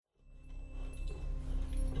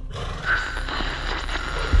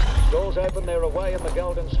Doors open, they're away in the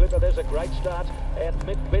Golden Slipper. There's a great start. And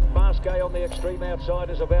Mick Masquet on the extreme outside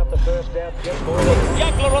is about the first out. Just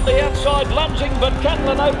Juggler on the outside, lunging, but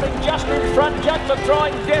Catlin opening just in front. Juggler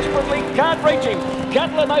trying desperately, can't reach him.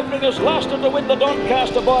 Catlin opening is lasted to win the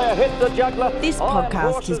Doncaster by a head to Juggler. This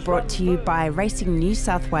podcast is brought to you by Racing New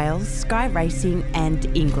South Wales, Sky Racing and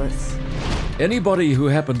Inglis. Anybody who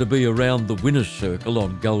happened to be around the winner's circle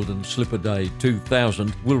on Golden Slipper Day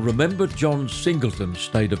 2000 will remember John Singleton's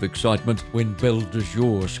state of excitement when Belle de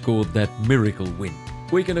Jour scored that miracle win.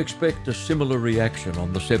 We can expect a similar reaction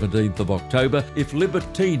on the 17th of October if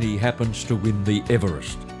Libertini happens to win the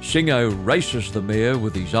Everest. Singo races the mare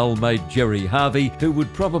with his old mate Gerry Harvey, who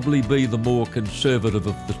would probably be the more conservative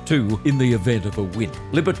of the two in the event of a win.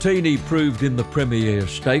 Libertini proved in the Premier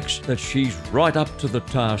Stakes that she's right up to the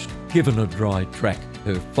task given a dry track.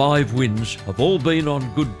 Her 5 wins have all been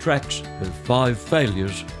on good tracks, her 5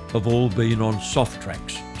 failures have all been on soft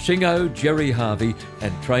tracks. Singo, Gerry Harvey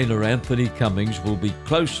and trainer Anthony Cummings will be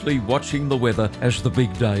closely watching the weather as the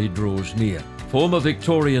big day draws near. Former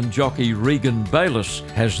Victorian jockey Regan Bayliss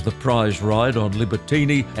has the prize ride on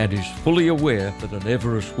Libertini and is fully aware that an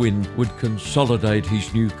Everest win would consolidate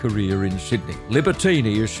his new career in Sydney.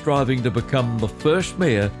 Libertini is striving to become the first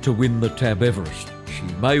mare to win the Tab Everest. She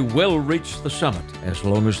may well reach the summit as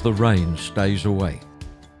long as the rain stays away.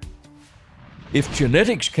 If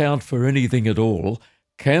genetics count for anything at all,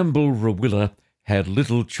 Campbell Rawiller had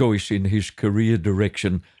little choice in his career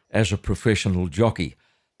direction as a professional jockey.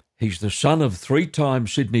 He's the son of 3-time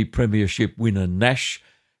Sydney Premiership winner Nash.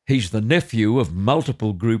 He's the nephew of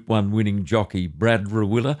multiple Group 1 winning jockey Brad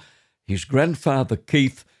Rawiller. His grandfather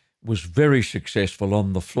Keith was very successful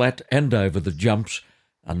on the flat and over the jumps.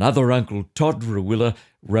 Another uncle Todd Rawiller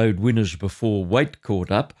rode winners before weight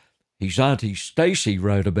caught up. His auntie Stacey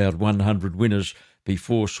rode about 100 winners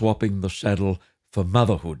before swapping the saddle for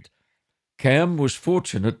motherhood. Cam was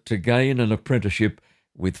fortunate to gain an apprenticeship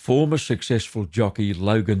with former successful jockey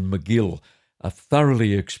Logan McGill, a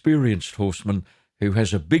thoroughly experienced horseman who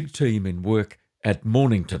has a big team in work at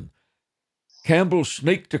Mornington. Campbell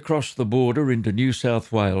sneaked across the border into New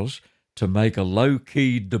South Wales to make a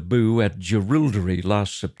low-key debut at Jerilderie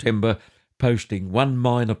last September, posting 1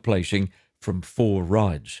 minor placing from 4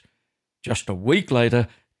 rides. Just a week later,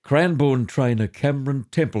 Cranbourne trainer Cameron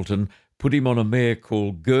Templeton put him on a mare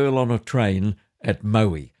called Girl on a Train at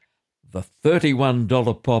Moe. The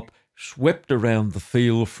 $31 pop swept around the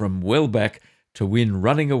field from well back to win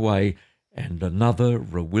running away, and another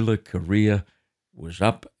Rawiller career was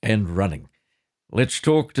up and running. Let's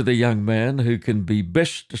talk to the young man who can be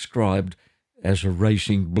best described as a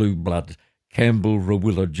racing blue blood. Campbell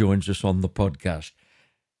Rawiller joins us on the podcast.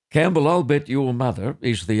 Campbell, I'll bet your mother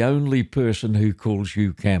is the only person who calls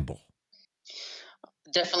you Campbell.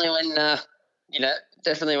 Definitely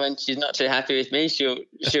when she's not too happy with me, she'll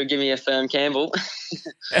give me a firm Campbell.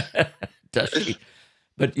 Does she?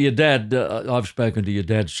 But your dad, I've spoken to your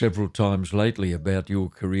dad several times lately about your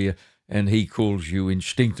career, and he calls you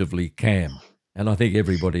instinctively Cam, and I think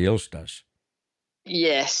everybody else does.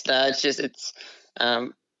 Yes, it's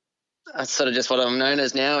sort of just what I'm known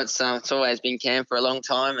as now. It's always been Cam for a long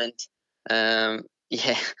time, and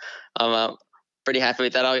I'm pretty happy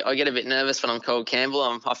with that. I get a bit nervous when I'm called Campbell.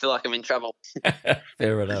 I feel like I'm in trouble.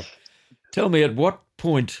 Fair enough. Tell me, at what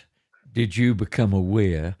point did you become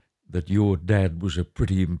aware that your dad was a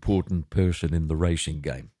pretty important person in the racing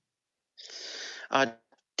game? I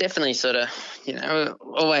definitely sort of,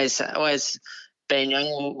 always been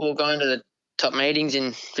young. We'll go into the top meetings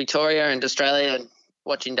in Victoria and Australia and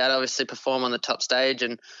watching Dad obviously perform on the top stage,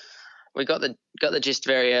 and we got the gist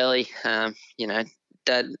very early.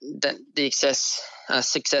 Dad, the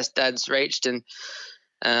success Dad's reached, and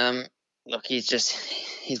look,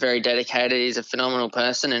 he's very dedicated. He's a phenomenal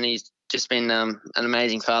person, and he's just been an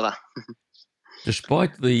amazing father.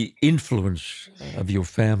 Despite the influence of your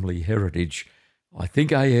family heritage, I think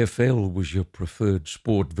AFL was your preferred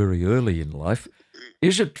sport very early in life.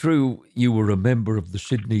 Is it true you were a member of the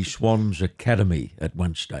Sydney Swans Academy at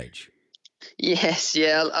one stage? Yes,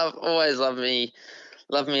 yeah, I've always loved me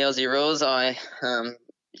Aussie rules. It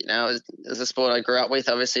was a sport I grew up with,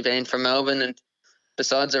 obviously being from Melbourne, and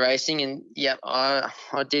besides the racing, and I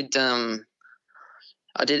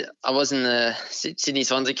was in the Sydney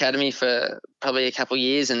Swans Academy for probably a couple of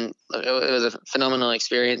years, and it was a phenomenal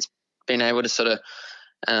experience being able to sort of,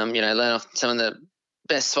 learn off some of the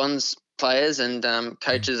best Swans players and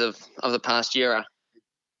coaches of the past era.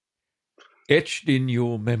 Etched in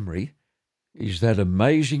your memory is that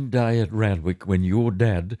amazing day at Randwick when your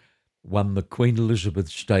dad won the Queen Elizabeth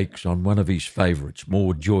Stakes on one of his favourites,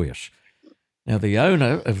 More Joyous. Now, the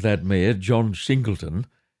owner of that mare, John Singleton,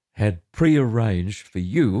 had prearranged for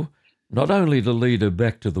you not only to lead her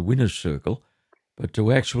back to the winner's circle, but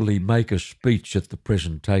to actually make a speech at the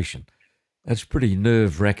presentation. That's pretty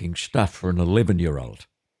nerve-wracking stuff for an 11-year-old.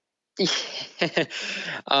 Yeah.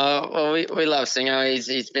 Well, we love Singo.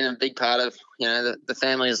 He's been a big part of the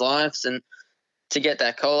family's lives, and to get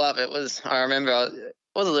that call up, I remember I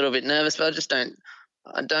was a little bit nervous, but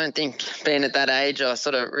I don't think being at that age, I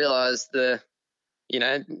sort of realised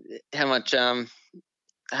how much of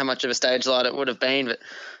a stage light it would have been. But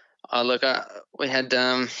we had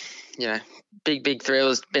big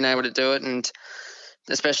thrills being able to do it, and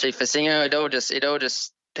especially for Singo, it all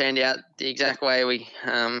just panned out the exact way we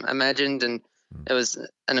imagined, and it was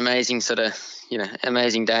an amazing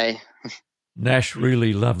amazing day. Nash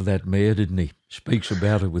really loved that mare, didn't he? Speaks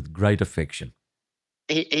about her with great affection.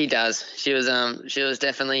 He does. She was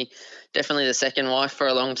definitely the second wife for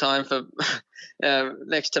a long time for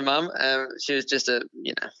next to Mum. She was just a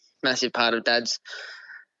massive part of Dad's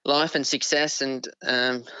life and success, and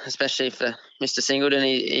especially for Mr. Singleton,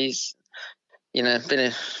 he's been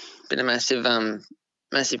a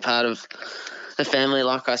massive part of the family,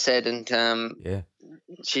 like I said, and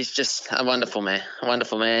she's just a wonderful mare.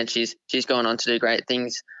 She's gone on to do great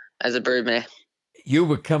things as a brood mare. You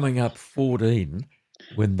were coming up 14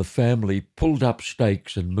 when the family pulled up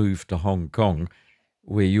stakes and moved to Hong Kong,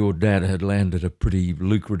 where your dad had landed a pretty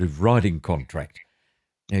lucrative riding contract.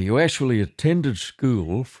 Now, you actually attended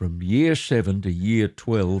school from year 7 to year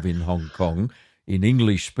 12 in Hong Kong, in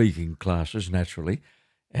English-speaking classes, naturally,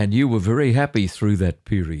 and you were very happy through that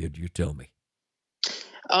period, you tell me.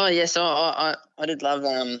 Oh, yes, I did love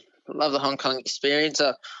the Hong Kong experience.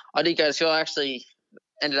 I did go to school. I actually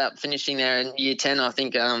ended up finishing there in year 10. I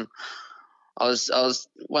think I was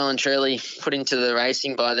well and truly put into the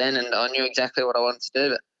racing by then, and I knew exactly what I wanted to do.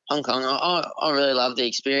 But Hong Kong, I really loved the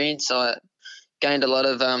experience. I gained a lot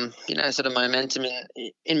of sort of momentum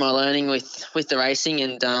in my learning with the racing,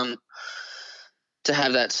 and to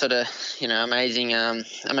have that sort of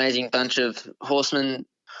amazing bunch of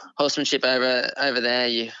horsemanship over there,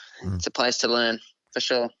 it's a place to learn for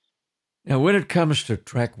sure. Now, when it comes to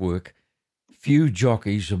track work, few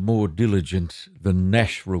jockeys are more diligent than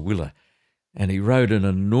Nash Rawiller, and he rode an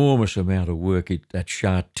enormous amount of work at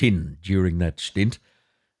Sha Tin during that stint.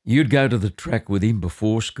 You'd go to the track with him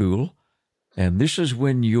before school, and this is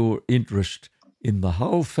when your interest in the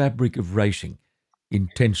whole fabric of racing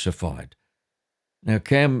intensified. Now,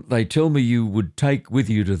 Cam, they tell me you would take with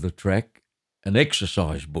you to the track an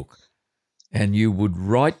exercise book, and you would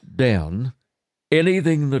write down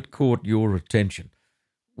anything that caught your attention.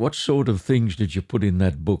 What sort of things did you put in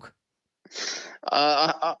that book?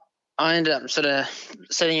 I ended up sort of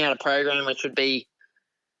setting out a program which would be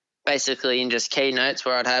basically in just key notes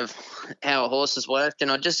where I'd have how horses worked,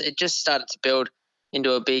 and it just started to build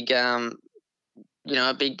into a big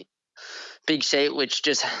big sheet, which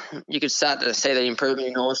just you could start to see the improvement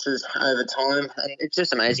in horses over time, and it's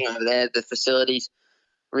just amazing over there. The facilities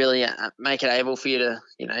really make it able for you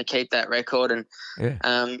to keep that record, and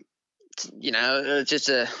just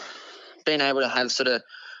being able to have sort of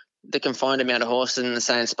the confined amount of horses in the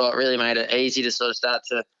same spot really made it easy to sort of start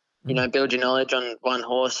to build your knowledge on one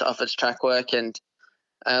horse off its track work. And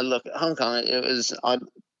look, Hong Kong, I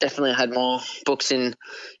definitely had more books in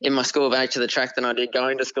my school bag to the track than I did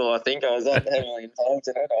going to school. I think I was that heavily involved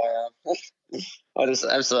in it. I just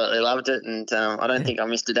absolutely loved it, and I don't think I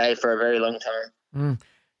missed a day for a very long time.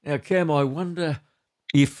 Now, Cam, I wonder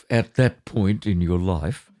if at that point in your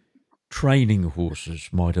life, training horses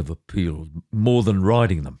might have appealed more than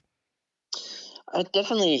riding them. I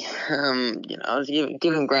definitely, I was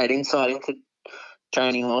given great insight into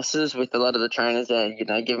training horses with a lot of the trainers there,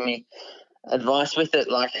 giving me advice with it.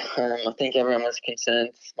 Like, I think everyone was concerned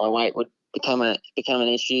my weight would become an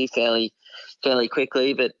issue fairly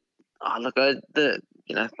quickly. But having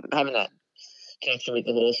that connection with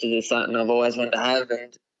the horses is something I've always wanted to have,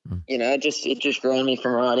 and it just grew on me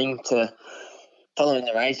from riding to following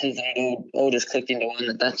the races, and it all just clicked into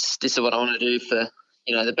one. This is what I want to do for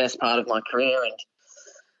the best part of my career.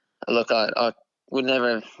 And look, I would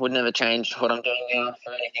never change what I'm doing now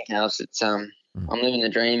for anything else. It's I'm living the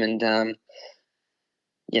dream, and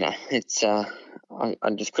it's I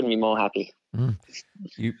just couldn't be more happy.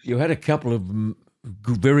 You had a couple of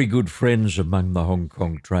very good friends among the Hong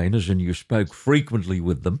Kong trainers, and you spoke frequently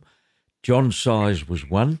with them. John Size was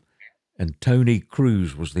one, and Tony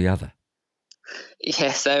Cruz was the other.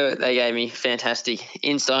 Yes, they gave me fantastic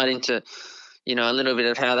insight into a little bit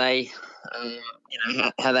of how they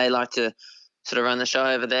how they like to sort of run the show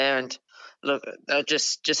over there. And look,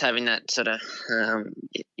 just having that sort of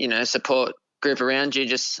support group around you.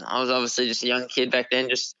 I was obviously just a young kid back then,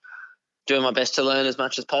 just doing my best to learn as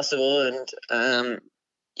much as possible. And,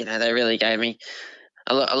 they really gave me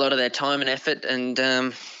a lot of their time and effort and,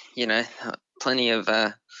 plenty of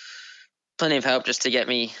help just to get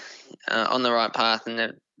me on the right path.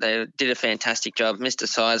 And they did a fantastic job. Mr.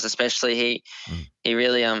 Size especially, he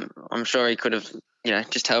really, I'm sure he could have,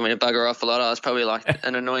 just told me to bugger off a lot. I was probably like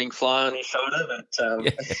an annoying fly on his shoulder,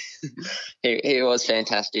 but he was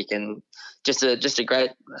fantastic and just a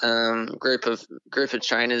great group of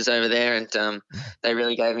trainers over there, and they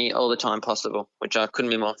really gave me all the time possible, which I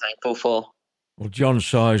couldn't be more thankful for. Well, John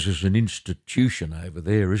Size is an institution over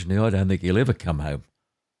there, isn't he? I don't think he'll ever come home.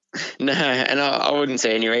 No, and I wouldn't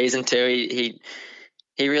see any reason to.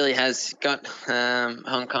 He really has got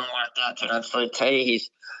Hong Kong worked out to an absolute T.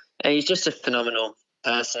 He's just a phenomenal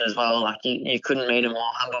person as well. Like you couldn't meet a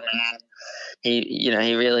more humble man.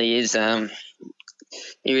 He really is.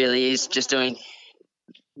 He really is just doing,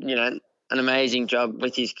 an amazing job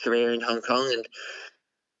with his career in Hong Kong. And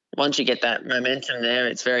once you get that momentum there,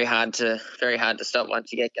 it's very hard to stop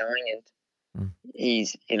once you get going. And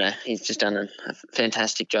he's just done a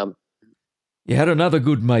fantastic job. You had another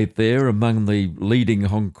good mate there among the leading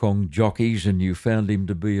Hong Kong jockeys, and you found him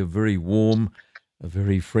to be a very warm, a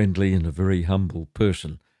very friendly and a very humble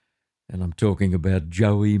person. And I'm talking about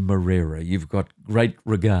Joey Moreira. You've got great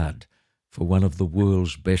regard for one of the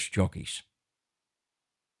world's best jockeys.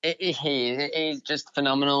 He's just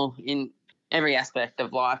phenomenal in every aspect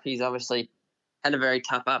of life. He's obviously had a very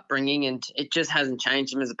tough upbringing, and it just hasn't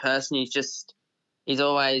changed him as a person. He's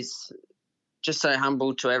always just so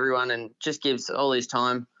humble to everyone and just gives all his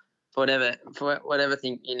time for whatever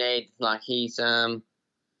thing you need. Like he's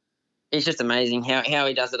just amazing how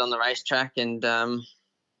he does it on the racetrack and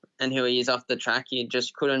who he is off the track. You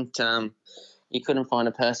just couldn't find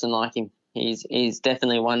a person like him. He's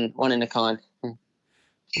definitely one in a kind.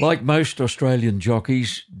 Like most Australian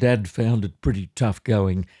jockeys, Dad found it pretty tough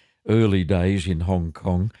going early days in Hong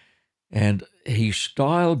Kong, and his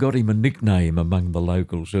style got him a nickname among the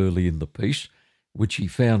locals early in the piece, which he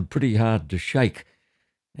found pretty hard to shake.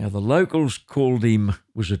 Now, the locals called him,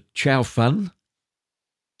 was it Chow Fun?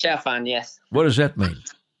 Chow Fun, yes. What does that mean?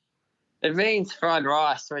 It means fried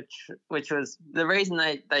rice, which was the reason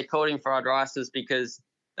they called him fried rice was because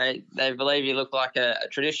they believe he looked like a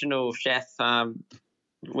traditional chef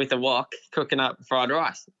with a wok cooking up fried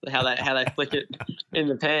rice. How they flick it in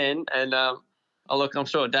the pan, and I'm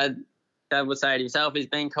sure Dad would say it himself. He's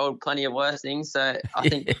been called plenty of worse things, so I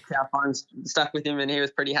think Chow Fun stuck with him, and he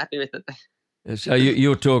was pretty happy with it. So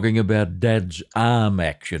you're talking about Dad's arm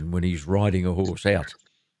action when he's riding a horse out.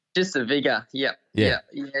 Just the vigor, yeah,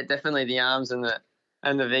 definitely the arms and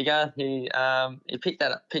the vigor. He picked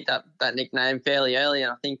up that nickname fairly early,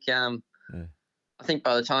 and I think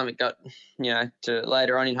by the time it got to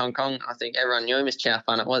later on in Hong Kong, I think everyone knew him as Chow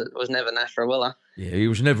Fun. It was never Nash Rawiller. Yeah, he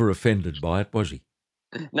was never offended by it, was he?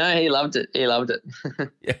 No, he loved it.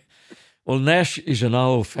 Yeah. Well, Nash is an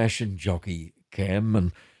old-fashioned jockey, Cam,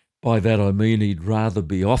 and by that I mean he'd rather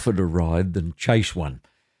be offered a ride than chase one.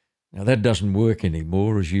 Now, that doesn't work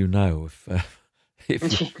anymore, as you know.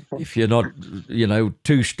 If you're not,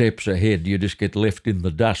 2 steps ahead, you just get left in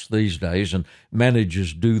the dust these days, and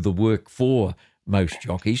managers do the work for most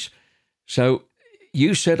jockeys. So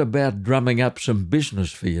you set about drumming up some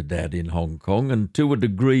business for your dad in Hong Kong, and to a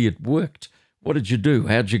degree it worked. What did you do?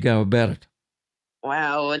 How'd you go about it?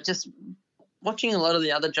 Wow, just watching a lot of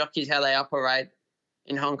the other jockeys, how they operate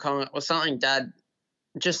in Hong Kong, was something Dad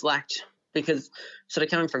just lacked, because sort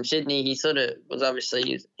of coming from Sydney, he sort of was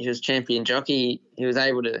obviously, he was champion jockey. He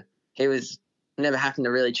was never having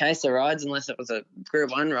to really chase the rides unless it was a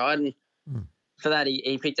Group 1 ride. And for that,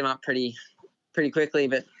 he picked them up pretty quickly.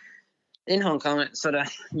 But in Hong Kong, it's sort of,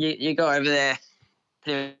 you go over there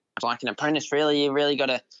like an apprentice, really. You really got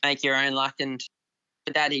to make your own luck. And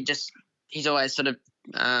for Dad, he's always sort of,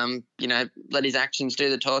 let his actions do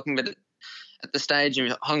the talking. But at the stage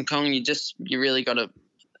of Hong Kong, you really got to,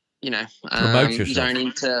 promote yourself.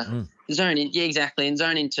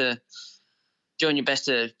 Zone into doing your best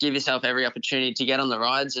to give yourself every opportunity to get on the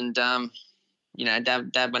rides. And,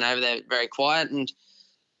 Dad went over there very quiet, and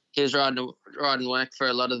he was riding work for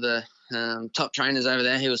a lot of the top trainers over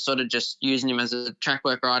there. He was sort of just using him as a track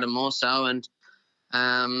work rider more so. And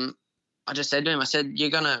I just said to him,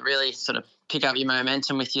 you're going to really sort of pick up your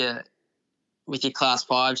momentum with your class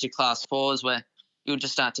 5s, your class 4s, where you'll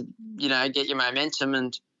just start to, get your momentum.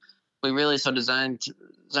 And we really sort of zoned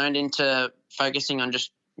into focusing on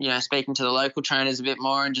just, speaking to the local trainers a bit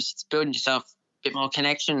more and just building yourself a bit more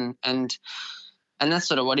connection. And that's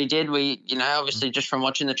sort of what he did. We, obviously just from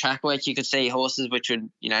watching the track work, you could see horses which would,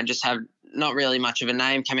 just have not really much of a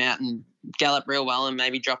name come out and gallop real well and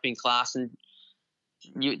maybe drop in class, and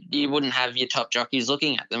you wouldn't have your top jockeys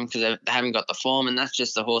looking at them because they haven't got the form, and that's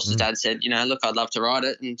just the horse's dad said, look, I'd love to ride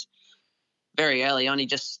it. And very early on,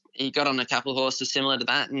 he got on a couple of horses similar to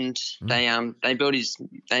that, and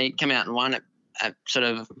they came out and won at sort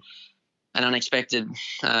of an unexpected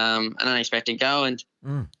go. And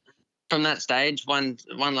from that stage, one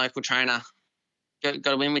local trainer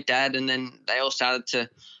got a win with Dad, and then they all started to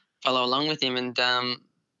follow along with him,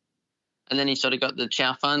 and then he sort of got the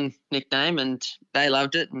Chow Fun nickname, and they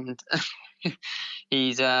loved it. And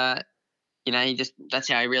he's that's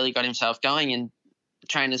how he really got himself going. And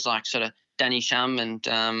trainers like sort of Danny Shum and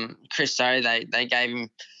Chris So, they gave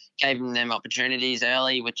him them opportunities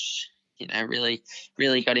early, which really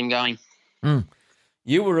got him going.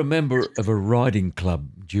 You were a member of a riding club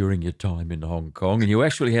during your time in Hong Kong, and you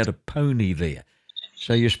actually had a pony there.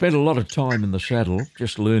 So you spent a lot of time in the saddle,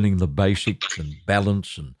 just learning the basics and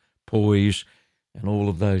balance and poise and all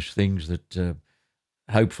of those things that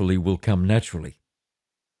hopefully will come naturally.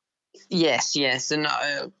 Yes. And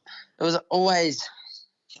it was always,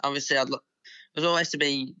 obviously, it was always to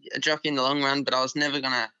be a jockey in the long run, but I was never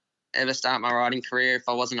going to ever start my riding career if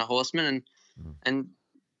I wasn't a horseman. And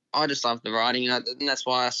I just loved the riding, and that's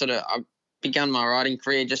why I began my riding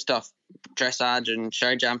career just off dressage and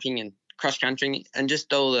show jumping and cross country and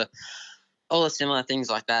just all the similar things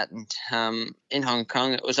like that. And in Hong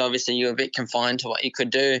Kong, it was obviously you were a bit confined to what you could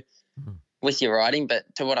do with your riding, but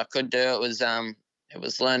to what I could do, it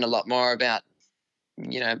was learn a lot more about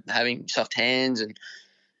having soft hands and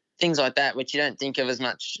things like that, which you don't think of as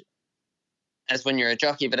much as when you're a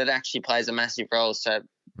jockey, but it actually plays a massive role. So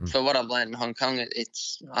for what I've learned in Hong Kong,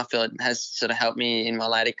 I feel it has sort of helped me in my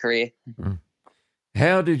later career.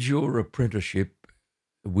 How did your apprenticeship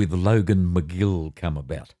with Logan McGill come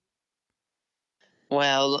about?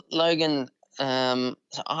 Well, Logan,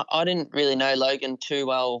 I didn't really know Logan too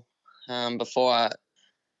well before I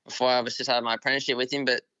obviously started my apprenticeship with him,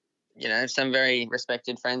 but some very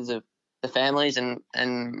respected friends of the families and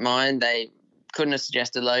mine, they couldn't have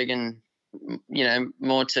suggested Logan,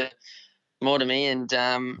 more to me, and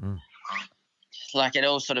like it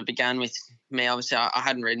all sort of began with me. Obviously, I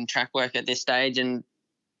hadn't ridden track work at this stage, and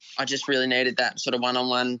I just really needed that sort of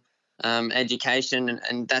one-on-one education,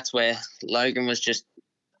 and that's where Logan was just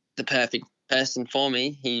the perfect person for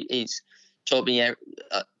me. He's taught me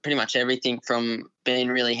pretty much everything from being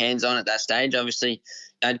really hands-on at that stage. Obviously,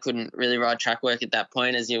 Dad couldn't really ride track work at that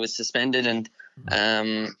point as he was suspended, and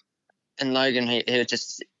Logan,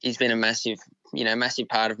 he's been a massive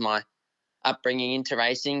part of my upbringing into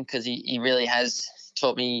racing, because he really has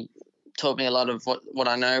taught me a lot of what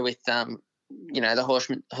I know with the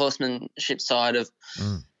horsemanship side of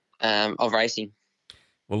racing.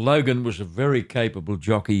 Well, Logan was a very capable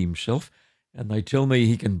jockey himself, and they tell me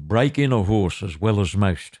he can break in a horse as well as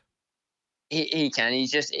most. He can.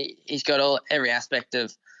 He's got every aspect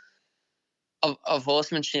of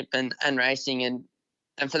horsemanship and racing, and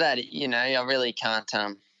for that, I really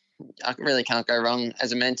can't go wrong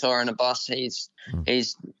as a mentor and a boss. He's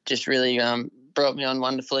just really brought me on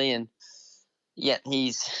wonderfully, and yet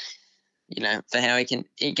he's for how he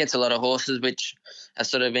gets a lot of horses which have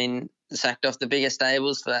sort of been sacked off the bigger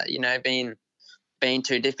stables for that, being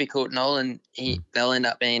too difficult and all, and they'll end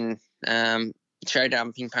up being show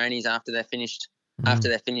jumping ponies after they're finished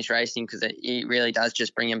racing, because he really does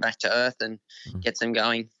just bring them back to earth and gets them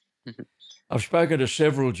going. I've spoken to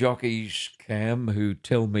several jockeys, Cam, who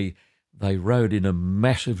tell me they rode in a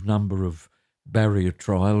massive number of barrier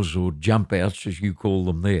trials or jump outs, as you call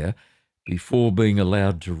them there, before being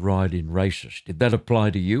allowed to ride in races. Did that apply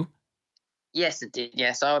to you? Yes, it did.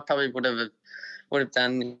 Yes, I probably would have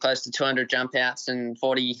done close to 200 jump outs and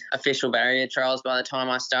 40 official barrier trials by the time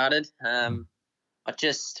I started. I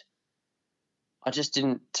just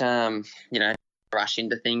didn't, rush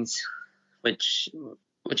into things, which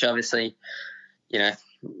obviously,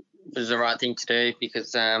 was the right thing to do,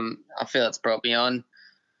 because I feel it's brought me on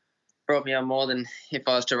more than if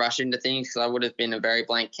I was to rush into things, because I would have been a very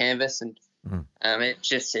blank canvas. And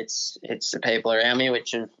it's the people around me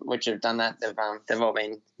which have done that. They've all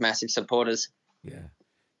been massive supporters. Yeah,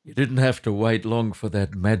 you didn't have to wait long for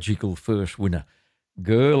that magical first winner.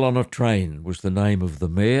 Girl on a Train was the name of the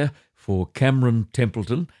mare for Cameron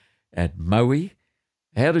Templeton at Maui.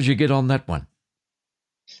 How did you get on that one?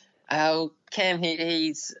 Cam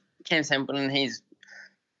Templeton. He's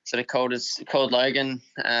sort of called Logan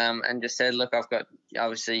and just said, look, I've got,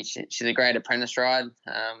 obviously she's a great apprentice ride,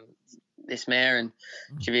 this mare, and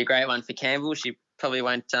she'll be a great one for Campbell. She probably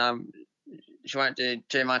won't do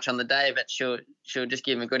too much on the day, but she'll just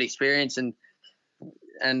give him a good experience, and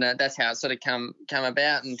that's how it sort of come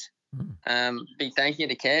about. And big thank you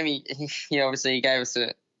to Cam. He obviously gave us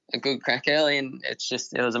a good crack early, and it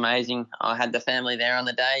was amazing. I had the family there on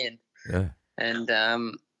the day, and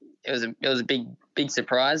it was a big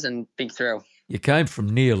surprise and big thrill. You came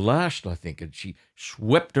from near last, I think, and she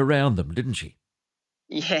swept around them, didn't she?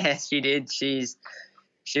 Yeah, she did. She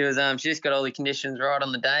just got all the conditions right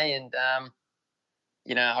on the day, and I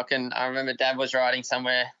remember Dad was riding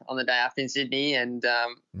somewhere on the day up in Sydney, and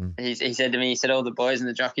he said to me, all the boys in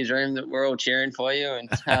the jockey's room that we're all cheering for you, and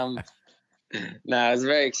no, it was a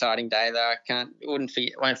very exciting day though.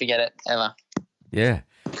 Won't forget it ever. Yeah.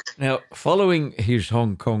 Now, following his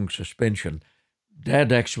Hong Kong suspension,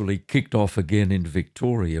 Dad actually kicked off again in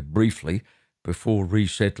Victoria briefly before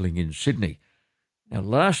resettling in Sydney. Now,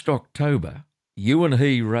 last October, you and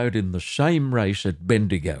he rode in the same race at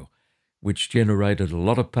Bendigo, which generated a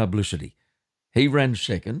lot of publicity. He ran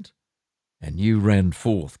second and you ran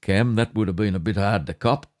fourth. Cam, that would have been a bit hard to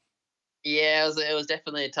cop. Yeah, it was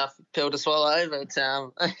definitely a tough pill to swallow, but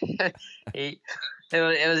it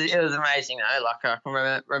was amazing. Like I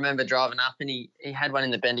can remember driving up, and he had one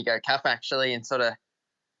in the Bendigo Cup actually, and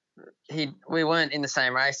we weren't in the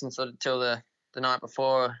same race, and till the night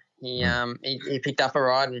before he picked up a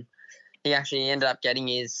ride, and he actually ended up getting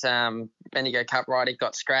his Bendigo Cup ride. It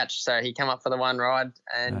got scratched, so he came up for the one ride,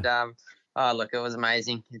 and it was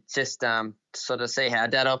amazing. It's just sort of see how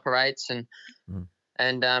Dad operates,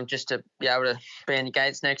 and just to be able to be in the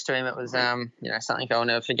gates next to him, it was something I'll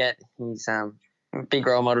never forget. He's a big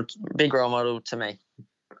role model to me.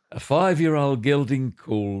 A 5-year-old gelding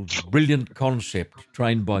called Brilliant Concept,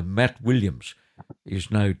 trained by Matt Williams, is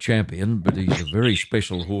no champion, but he's a very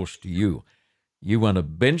special horse to you. You won a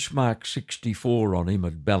benchmark 64 on him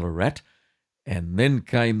at Ballarat, and then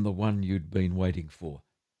came the one you'd been waiting for,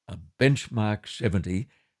 a benchmark 70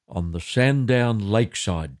 on the Sandown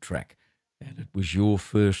Lakeside track. And it was your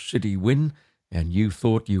first city win, and you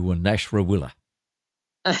thought you were Nash Rawiller.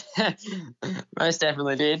 Most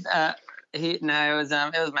definitely did. It was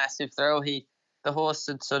a massive thrill. The horse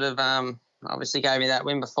had sort of obviously gave me that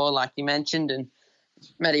win before, like you mentioned, and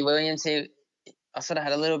Matty Williams. I sort of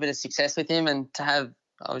had a little bit of success with him, and to have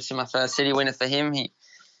obviously my first city winner for him,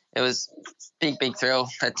 it was big thrill.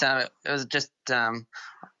 But it was just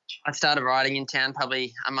I started riding in town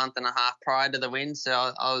probably a month and a half prior to the win,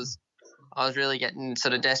 so I was really getting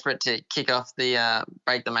sort of desperate to kick off the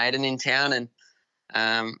Break the Maiden in town, and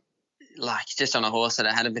just on a horse that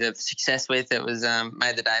I had a bit of success with, it was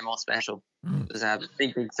made the day more special. It was a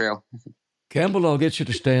big thrill. Campbell, I'll get you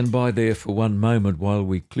to stand by there for one moment while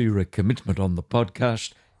we clear a commitment on the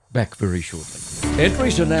podcast. Back very shortly.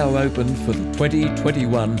 Entries are now open for the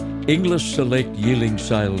 2021 Inglis Select Yearling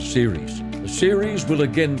Sales Series. The series will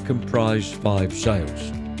again comprise 5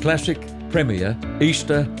 sales: Classic, Premier,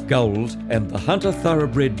 Easter, Gold and the Hunter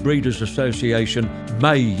Thoroughbred Breeders Association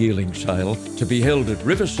May Yearling Sale, to be held at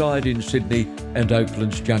Riverside in Sydney and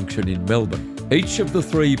Oaklands Junction in Melbourne. Each of the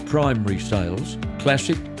 3 primary sales,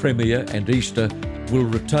 Classic, Premier and Easter, will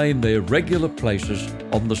retain their regular places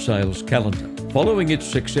on the sales calendar. Following its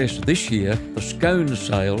success this year, the Scone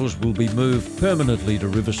sales will be moved permanently to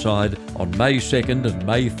Riverside on May 2nd and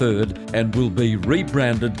May 3rd and will be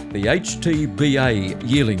rebranded the HTBA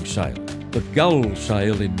Yearling Sale. The Gold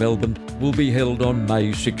sale in Melbourne will be held on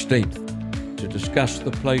May 16th. To discuss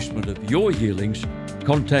the placement of your yearlings,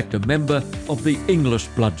 contact a member of the Inglis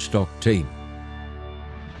Bloodstock team.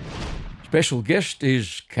 Special guest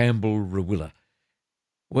is Campbell Rawiller.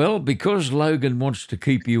 Well, because Logan wants to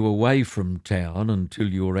keep you away from town until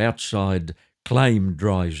your outside claim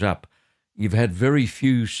dries up, you've had very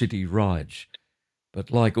few city rides. But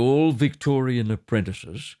like all Victorian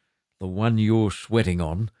apprentices, the one you're sweating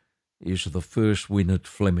on is the first win at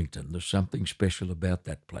Flemington. There's something special about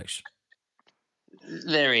that place.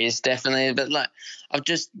 There is, definitely. But I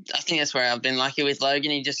think that's where I've been lucky with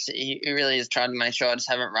Logan. He really has tried to make sure I just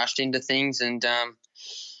haven't rushed into things. And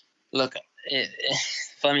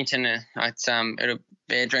Flemington, it'll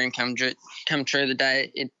be a dream come true the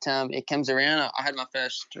day it comes around. I had my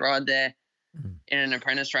first ride there in an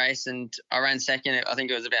apprentice race, and I ran second. I think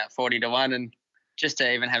it was about 40-1, and just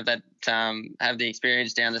to even have that have the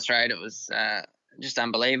experience down the straight, it was just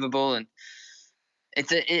unbelievable. And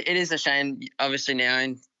it is a shame, obviously now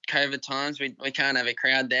in COVID times we can't have a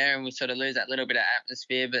crowd there, and we sort of lose that little bit of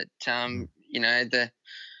atmosphere. But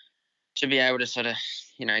to be able to sort of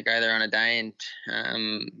go there on a day and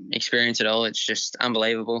experience it all, it's just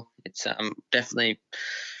unbelievable. It's definitely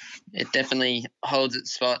holds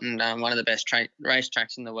its spot, and one of the best race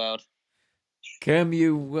tracks in the world. Cam,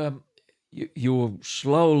 you're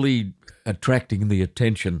slowly attracting the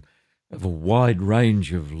attention of a wide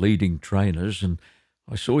range of leading trainers, and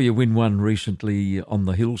I saw you win one recently on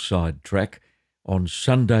the Hillside track on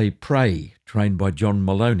Sunday Prey, trained by John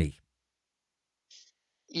Maloney.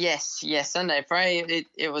 Yes, Sunday Prey.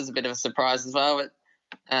 It was a bit of a surprise as well,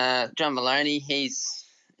 but John Maloney, he's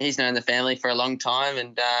known the family for a long time,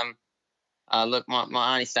 and look,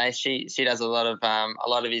 my auntie Stace, she does a lot of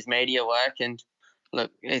his media work, and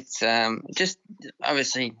look, it's just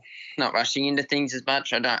obviously not rushing into things as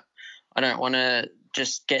much. I don't want to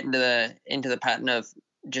just get into the pattern of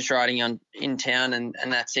just riding in town and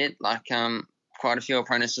that's it. Like quite a few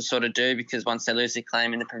apprentices sort of do, because once they lose their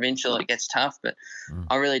claim in the provincial, it gets tough. But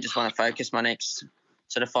I really just want to focus my next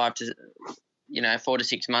sort of 4 to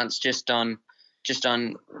 6 months just on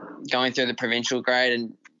going through the provincial grade,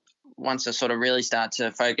 and once I sort of really start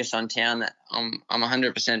to focus on town, that I'm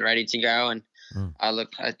 100% ready to go. And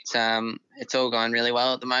it's all going really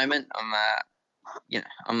well at the moment.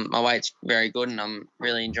 My weight's very good, and I'm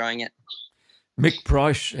really enjoying it. Mick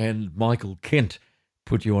Price and Michael Kent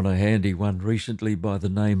put you on a handy one recently by the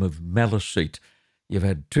name of Maliseet. You've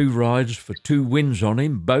had 2 rides for 2 wins on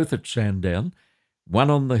him, both at Sandown, one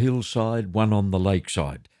on the hillside, one on the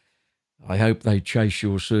lakeside. I hope they chase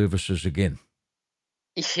your services again.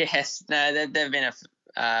 Yes, no, they've been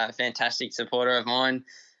a fantastic supporter of mine.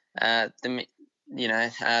 The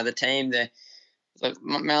team.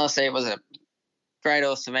 Maliseet was a great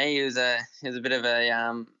horse for me. He was a bit of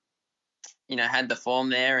a had the form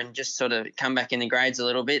there and just sort of come back in the grades a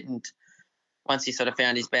little bit. And once he sort of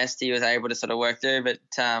found his best, he was able to sort of work through, but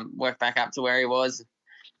work back up to where he was.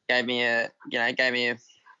 Gave me a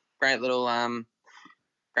great little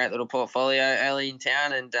portfolio early in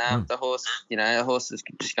town, and the horse was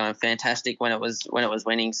just going fantastic when it was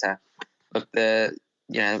winning. So look, the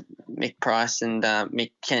Mick Price and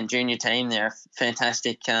Mick Kent Jr. team, they're a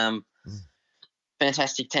fantastic team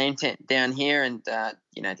down here, and to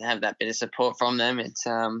have that bit of support from them, it's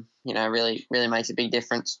really makes a big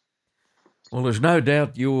difference. Well, there's no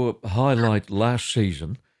doubt your highlight last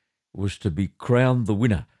season was to be crowned the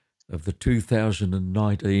winner of the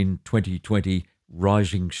 2019-2020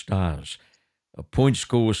 Rising Stars, a point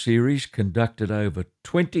score series conducted over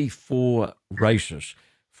 24 races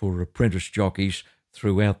for apprentice jockeys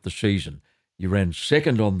throughout the season. You ran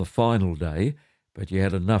second on the final day, but you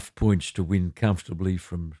had enough points to win comfortably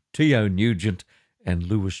from T.O. Nugent and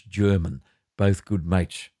Lewis German, both good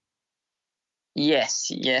mates.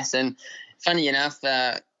 Yes, and funny enough,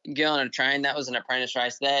 Girl on a Train, that was an apprentice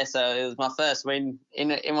race there, so it was my first win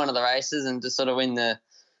in one of the races, and to sort of win the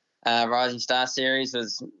Rising Star Series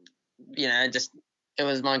was, it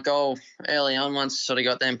was my goal early on. Once I sort of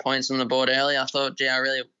got them points on the board early, I thought, I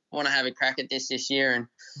really want to have a crack at this year, and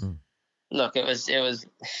look, it was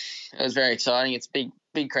very exciting. It's big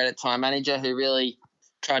credit to my manager, who really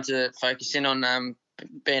tried to focus in on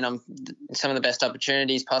being on some of the best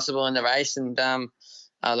opportunities possible in the race. And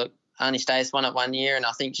look, Arnie Stace won it 1 year, and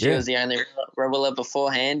I think she was the only Rawilla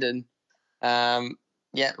beforehand. And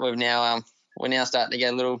we're now starting to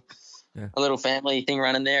get a little family thing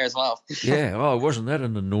running there as well. Wasn't that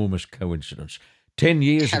an enormous coincidence? 10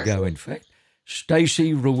 years ago, in fact,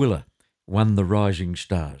 Stacey Rawilla won the Rising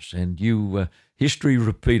Stars, and history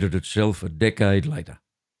repeated itself a decade later.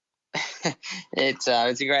 It's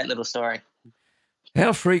a great little story.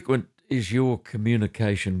 How frequent is your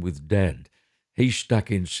communication with Dad? He's stuck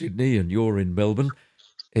in Sydney and you're in Melbourne.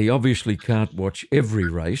 He obviously can't watch every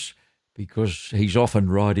race because he's often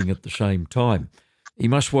riding at the same time. He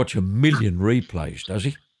must watch a million replays, does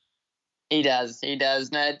he? He does.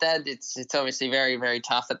 No, Dad, it's obviously very, very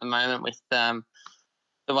tough at the moment with the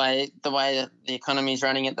way that the economy is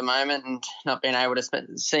running at the moment, and not being able to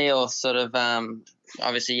see or sort of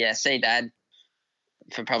see Dad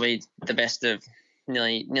for probably the best of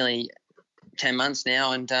nearly 10 months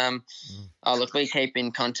now. And look, we keep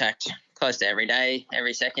in contact close to every day,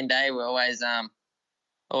 every second day. We're always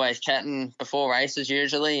chatting before races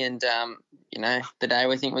usually, and the day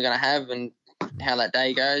we think we're going to have and how that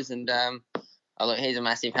day goes. And look, he's a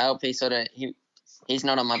massive help. He's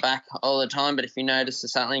not on my back all the time, but if he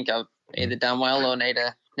notices something I've either done well or need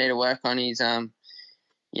to work on, he's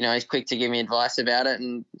quick to give me advice about it,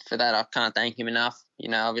 and for that I can't thank him enough.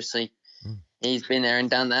 Obviously he's been there and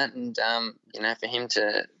done that, and for him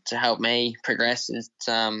to help me progress is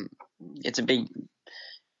it's a big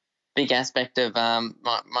aspect of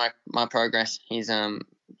my progress. He's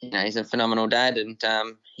he's a phenomenal dad, and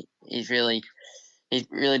he's really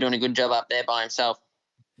doing a good job up there by himself.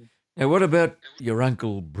 Now, what about your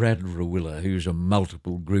uncle Brad Rawilla, who's a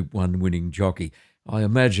multiple Group 1 winning jockey? I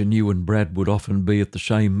imagine you and Brad would often be at the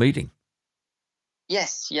same meeting.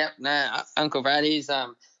 Yes, yep. No, Uncle Brad, he's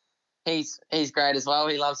great as well.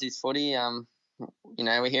 He loves his footy.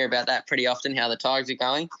 we hear about that pretty often, how the Tigers are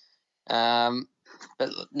going. But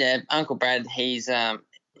yeah, Uncle Brad, he's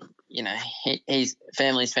he's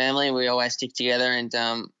family's family. We always stick together, and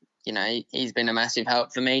he's been a massive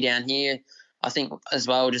help for me down here. I think as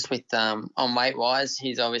well, just with on weight wise,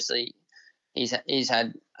 he's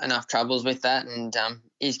had enough troubles with that, and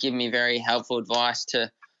he's given me very helpful advice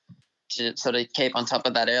to sort of keep on top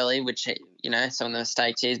of that early, which some of the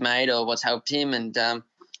mistakes he's made or what's helped him. And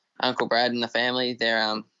Uncle Brad and the family,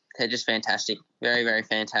 they're just fantastic, very, very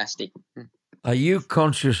fantastic. Are you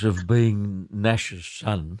conscious of being Nash's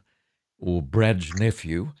son or Brad's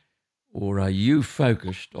nephew, or are you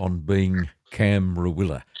focused on being Cam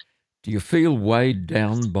Rawiller? Do you feel weighed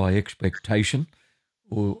down by expectation,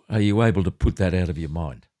 or are you able to put that out of your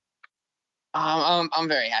mind? I'm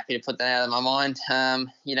very happy to put that out of my mind.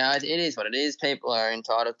 It is what it is. People are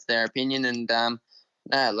entitled to their opinion, and I'm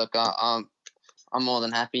more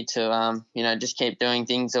than happy to just keep doing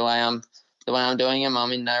things the way I'm doing them.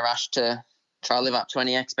 I'm in no rush to try to live up to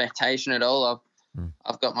any expectation at all.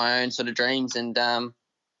 I've got my own sort of dreams, and I'm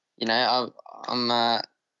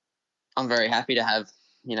very happy to have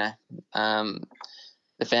the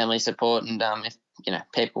family support, and if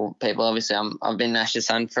people obviously I've been Nash's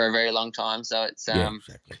son for a very long time, so it's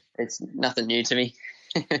exactly. It's nothing new to me.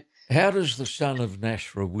 How does the son of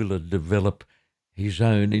Nash Rawiller develop his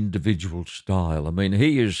own individual style? I mean,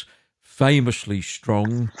 he is famously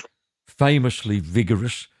strong, famously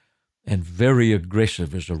vigorous, and very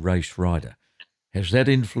aggressive as a race rider. Has that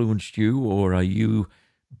influenced you, or are you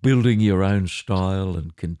building your own style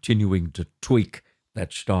and continuing to tweak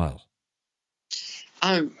that style?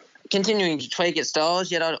 I'm continuing to tweak its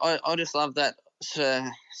styles, yet I just love that,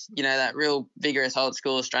 that real vigorous old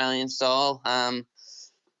school Australian style.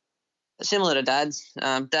 Similar to Dad's.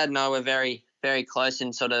 Dad and I were very, very close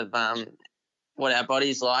in sort of what our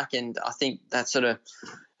body's like, and I think that sort of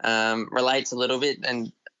relates a little bit.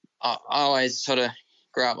 And I always sort of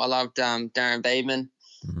grew up. I loved Darren Beadman,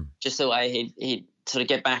 just the way he'd sort of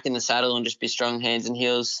get back in the saddle and just be strong hands and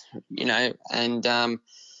heels, and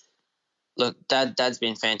look, Dad's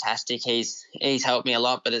been fantastic. He's helped me a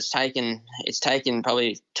lot, but it's taken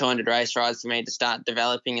probably 200 race rides for me to start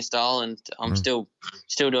developing a style, and I'm still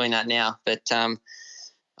doing that now. But I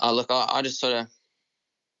just sort of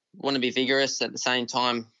want to be vigorous at the same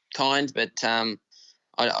time, kind. But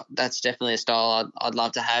that's definitely a style I'd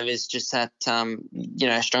love to have, is just that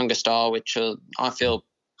stronger style, which I feel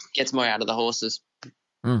gets more out of the horses.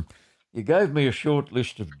 You gave me a short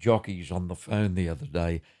list of jockeys on the phone the other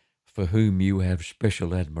day for whom you have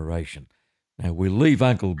special admiration. Now, we'll leave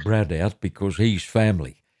Uncle Brad out because he's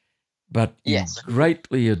family, but yes, you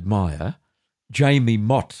greatly admire Jamie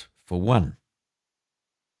Mott, for one.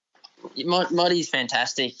 Motty's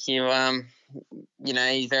fantastic. He's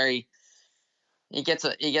he gets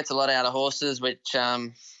a lot out of horses, which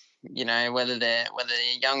whether they're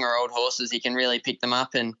young or old horses, he can really pick them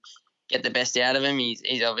up and get the best out of him. He's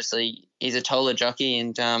a taller jockey,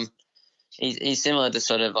 and he's similar to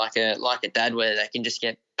sort of like a Dad, where they can just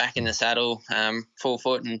get back in the saddle full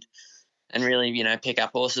foot and really pick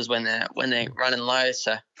up horses when they're running low.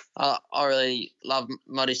 So I really love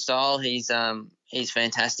Motty's style. He's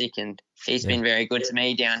fantastic, and he's been very good to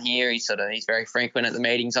me down here. He's very frequent at the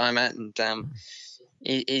meetings I'm at, and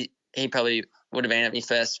he probably would have been at my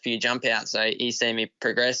first few jump outs. So he's seen me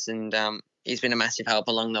progress, and he's been a massive help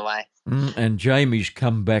along the way. And Jamie's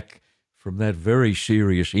come back from that very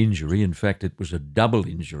serious injury. In fact, it was a double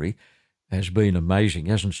injury. Has been amazing.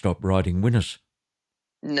 Hasn't stopped riding winners.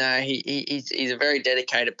 No, he's a very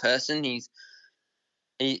dedicated person. He's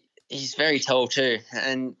very tall too,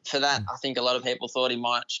 and for that, I think a lot of people thought he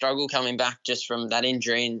might struggle coming back just from that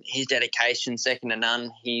injury. And his dedication, second to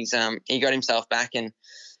none. He got himself back, and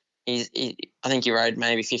I think he rode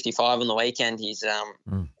maybe 55 on the weekend. He's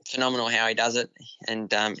phenomenal how he does it,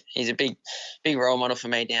 and he's a big role model for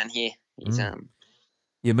me down here. He's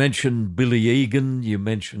You mentioned Billy Egan, you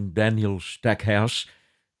mentioned Daniel Stackhouse,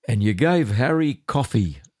 and you gave Harry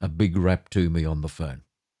Coffey a big rap to me on the phone.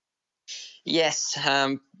 Yes,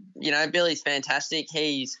 Billy's fantastic.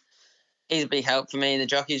 He's a big help for me in the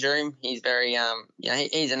jockey's room. He's very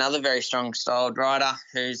he's another very strong styled rider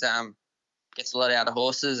who's gets a lot out of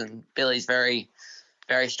horses, and Billy's very,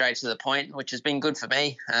 very straight to the point, which has been good for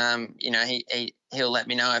me. He'll let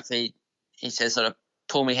me know if he says sort of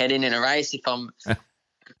pull me head in a race if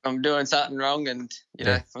I'm doing something wrong, and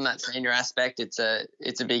from that senior aspect, it's a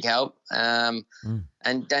big help. And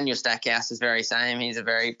Daniel Stackhouse is very same. He's a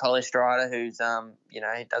very polished rider who's he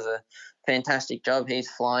does a fantastic job.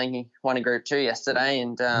 He's flying. He won a Group 2 yesterday,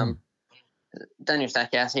 and Daniel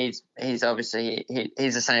Stackhouse, he's obviously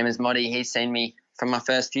he's the same as Motty. He's seen me my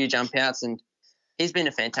first few jump outs, and he's been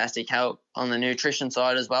a fantastic help on the nutrition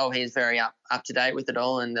side as well. He's very up to date with it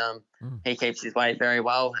all, and he keeps his weight very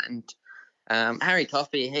well. And Harry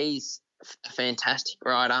Coffey, he's a fantastic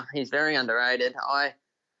rider. He's very underrated. I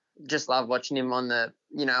just love watching him on the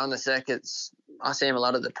circuits. I see him a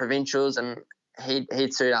lot at the provincials, and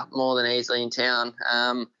he'd suit up more than easily in town.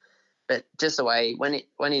 But just the way when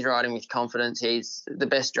he's riding with confidence, he's the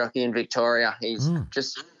best jockey in Victoria. He's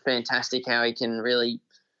just fantastic how he can really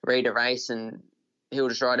read a race, and he'll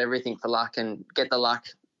just ride everything for luck and get the luck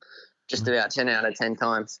just about 10 out of 10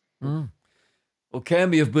 times. Well,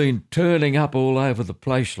 Cam, you've been turning up all over the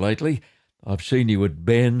place lately. I've seen you at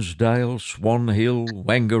Bairnsdale, Swan Hill,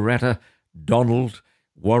 Wangaratta, Donald,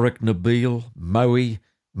 Warwick Nabil, Moe,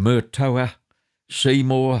 Murtoa,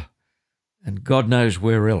 Seymour, and God knows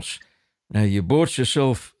where else. Now, you bought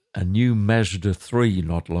yourself a new Mazda 3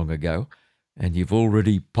 not long ago, and you've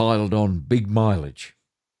already piled on big mileage.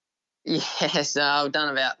 Yes, I've done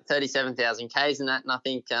about 37,000 Ks in that, and I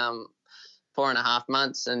think 4.5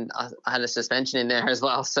 months, and I had a suspension in there as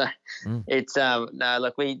well. So it's no,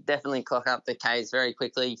 look, we definitely clock up the Ks very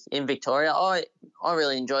quickly in Victoria. I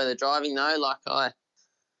really enjoy the driving though. Like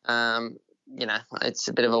it's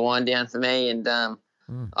a bit of a wind down for me. And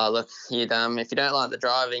look, if you don't like the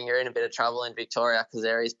driving, you're in a bit of trouble in Victoria because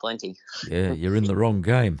there is plenty. Yeah, you're in the wrong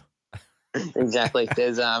game. Exactly.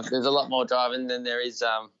 There's a lot more driving than there is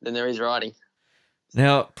riding.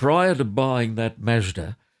 Now, prior to buying that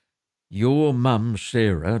Mazda, your mum,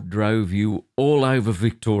 Sarah, drove you all over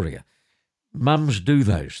Victoria. Mums do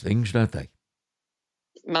those things, don't they?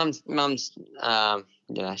 Mum's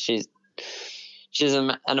she's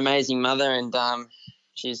an amazing mother, and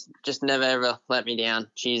she's just never ever let me down.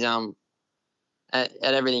 She's at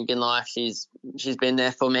everything in life, she's been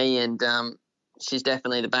there for me, and she's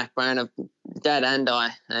definitely the backbone of Dad and I.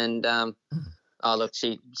 And look,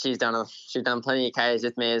 she's done plenty of Ks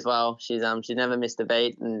with me as well. She's never missed a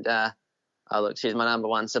beat, and look, she's my number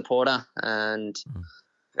one supporter, and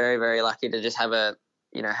very, very lucky to just have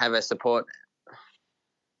her support.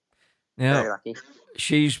 Now, very lucky.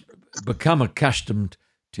 She's become accustomed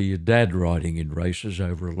to your dad riding in races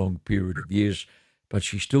over a long period of years, but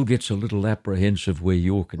she still gets a little apprehensive where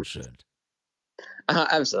you're concerned.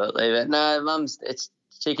 Absolutely, but no,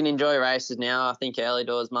 she can enjoy races now. I think early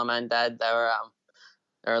doors, Mum and Dad, they're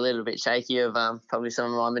a little bit shaky of probably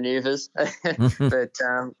some of my manoeuvres, but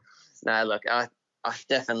no, look, I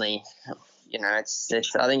definitely, I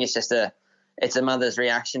think it's just it's a mother's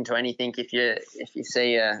reaction to anything. If you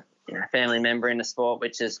see a family member in the sport,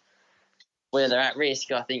 which is where they're at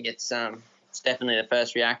risk, I think it's definitely the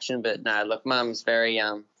first reaction. But no, look, Mum's very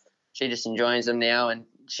she just enjoys them now, and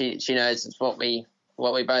she knows it's what we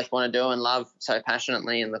both want to do and love so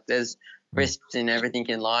passionately. And look, there's risks in everything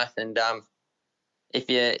in life, and if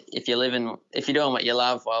you're doing what you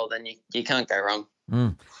love, well, then you can't go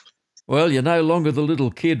wrong. Well, you're no longer the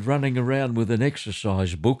little kid running around with an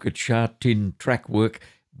exercise book at Sha Tin track work,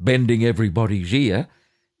 bending everybody's ear.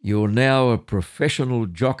 You're now a professional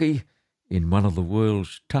jockey in one of the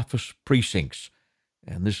world's toughest precincts,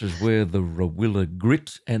 and this is where the Rawilla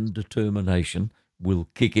grit and determination will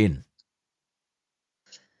kick in.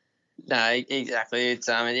 No, exactly. It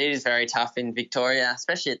is very tough in Victoria,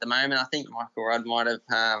 especially at the moment. I think Michael Rudd might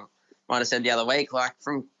have said the other week, like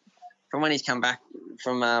from when he's come back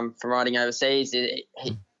from riding overseas,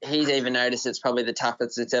 he's even noticed it's probably the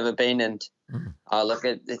toughest it's ever been. And look,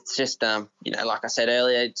 it's just like I said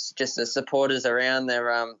earlier, it's just the supporters around.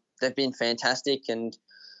 They've been fantastic, and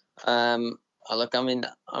look, I'm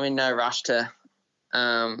in no rush to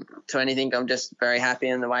anything. I'm just very happy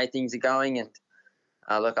in the way things are going, and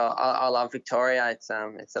look, I love Victoria. It's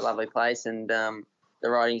a lovely place, and the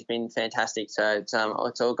riding's been fantastic. So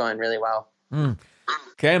it's all going really well.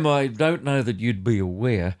 Cam, I don't know that you'd be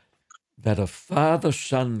aware that a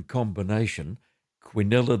father-son combination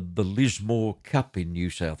quineled the Lismore Cup in New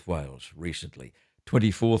South Wales recently,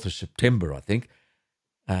 24th of September, I think.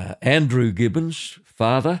 Andrew Gibbons,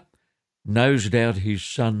 father, nosed out his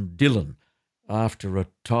son Dylan after a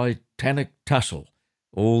titanic tussle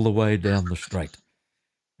all the way down the straight.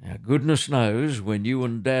 Now, goodness knows when you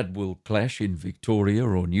and Dad will clash in Victoria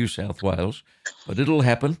or New South Wales, but it'll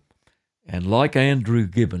happen. And like Andrew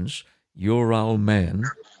Gibbons, your old man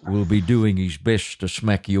will be doing his best to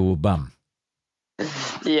smack your bum.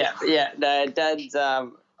 Yeah. No, Dad's.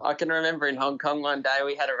 I can remember in Hong Kong one day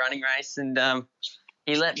we had a running race, and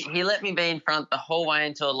he let me be in front the whole way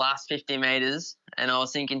until the last 50 metres, and I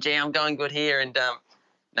was thinking, gee, I'm going good here, and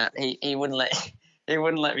no, he wouldn't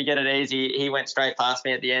let me get it easy. He went straight past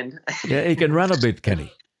me at the end. Yeah, he can run a bit, can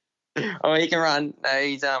he? Oh, he can run. No,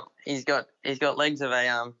 he's got legs of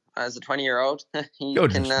a as a 20-year-old. He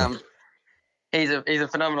Goodness can me. he's a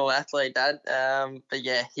phenomenal athlete, Dad. But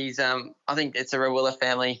yeah, he's I think it's a Rawiller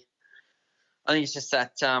family. I think it's just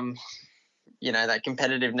that that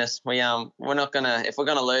competitiveness. We're not gonna, if we're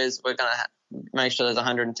gonna lose, we're gonna make sure there's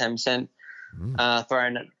 110%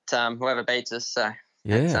 thrown at whoever beats us. So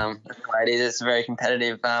that's the way it is. It's a very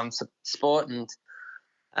competitive sport, and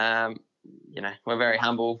we're very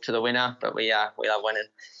humble to the winner, but we love winning.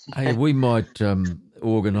 Hey, we might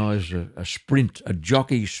organise a sprint, a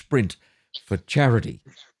jockey sprint for charity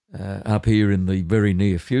up here in the very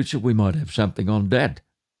near future. We might have something on Dad.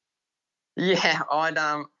 Yeah,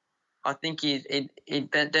 I think he'd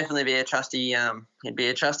definitely be a trusty. He'd be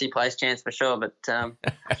a trusty place chance for sure. But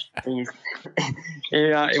he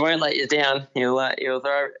won't let you down. He'll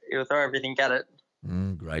throw everything at it.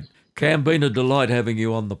 Great, Cam. Been a delight having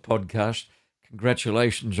you on the podcast.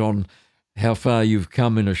 Congratulations on how far you've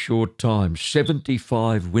come in a short time.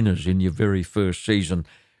 75 winners in your very first season.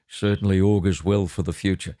 Certainly augurs well for the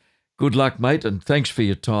future. Good luck, mate, and thanks for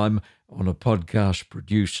your time on a podcast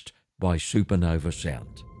produced by Supernova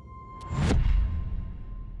Sound.